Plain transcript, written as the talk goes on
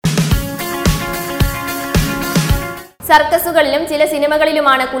സർക്കസുകളിലും ചില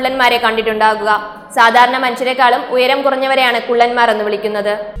സിനിമകളിലുമാണ് കുള്ളന്മാരെ കണ്ടിട്ടുണ്ടാകുക. സാധാരണ മനുഷ്യരെക്കാളും ഉയരം കുറഞ്ഞവരെയാണ് കുള്ളന്മാർ എന്ന്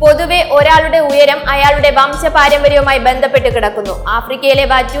വിളിക്കുന്നത്. പൊതുവെ ഒരാളുടെ ഉയരം അയാളുടെ വംശപാരമ്പര്യവുമായി ബന്ധപ്പെട്ട് കിടക്കുന്നു. ആഫ്രിക്കയിലെ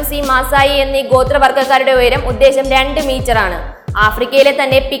വാറ്റൂസി, മാസായി എന്നീ ഗോത്രവർഗ്ഗക്കാരുടെ ഉയരം ഉദ്ദേശം 2 മീറ്റർ ആണ്. ആഫ്രിക്കയിലെ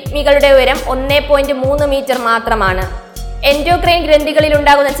തന്നെ പിഗ്മികളുടെ ഉയരം 1.3 മീറ്റർ മാത്രമാണ്. എൻഡോക്രൈൻ ഗ്രന്ഥികളിൽ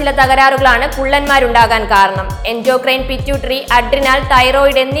ഉണ്ടാകുന്ന ചില തകരാറുകളാണ് കുള്ളന്മാരുണ്ടാകാൻ കാരണം. എൻഡോക്രൈൻ, പിറ്റ്യൂട്ടറി, അഡ്രിനാൽ,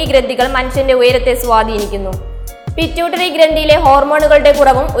 തൈറോയിഡ് എന്നീ ഗ്രന്ഥികൾ മനുഷ്യന്റെ ഉയരത്തെ സ്വാധീനിക്കുന്നു. പിറ്റ്യൂട്ടറി ഗ്രന്ഥിയിലെ ഹോർമോണുകളുടെ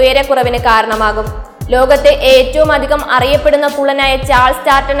കുറവും ഉയരക്കുറവിന് കാരണമാകും. ലോകത്തെ ഏറ്റവും അധികം അറിയപ്പെടുന്ന കുള്ളനായ ചാൾസ്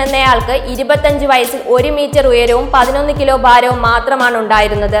ടാർട്ടൺ എന്നയാൾക്ക് 25 വയസ്സിൽ 1 മീറ്റർ ഉയരവും 11 കിലോ ഭാരവും മാത്രമാണ്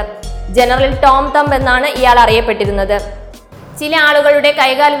ഉണ്ടായിരുന്നത്. ജനറൽ ടോം തംബ് എന്നാണ് ഇയാൾ അറിയപ്പെട്ടിരുന്നത്. ചില ആളുകളുടെ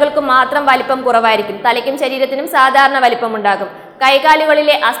കൈകാലുകൾക്ക് മാത്രം വലിപ്പം കുറവായിരിക്കും. തലയ്ക്കും ശരീരത്തിനും സാധാരണ വലിപ്പമുണ്ടാകും.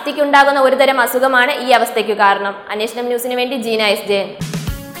 കൈകാലുകളിലെ അസ്ഥിക്കുണ്ടാകുന്ന ഒരുതരം അസുഖമാണ് ഈ അവസ്ഥയ്ക്ക് കാരണം. അന്വേഷണം ന്യൂസിന് വേണ്ടി ജീന എസ് ജയൻ.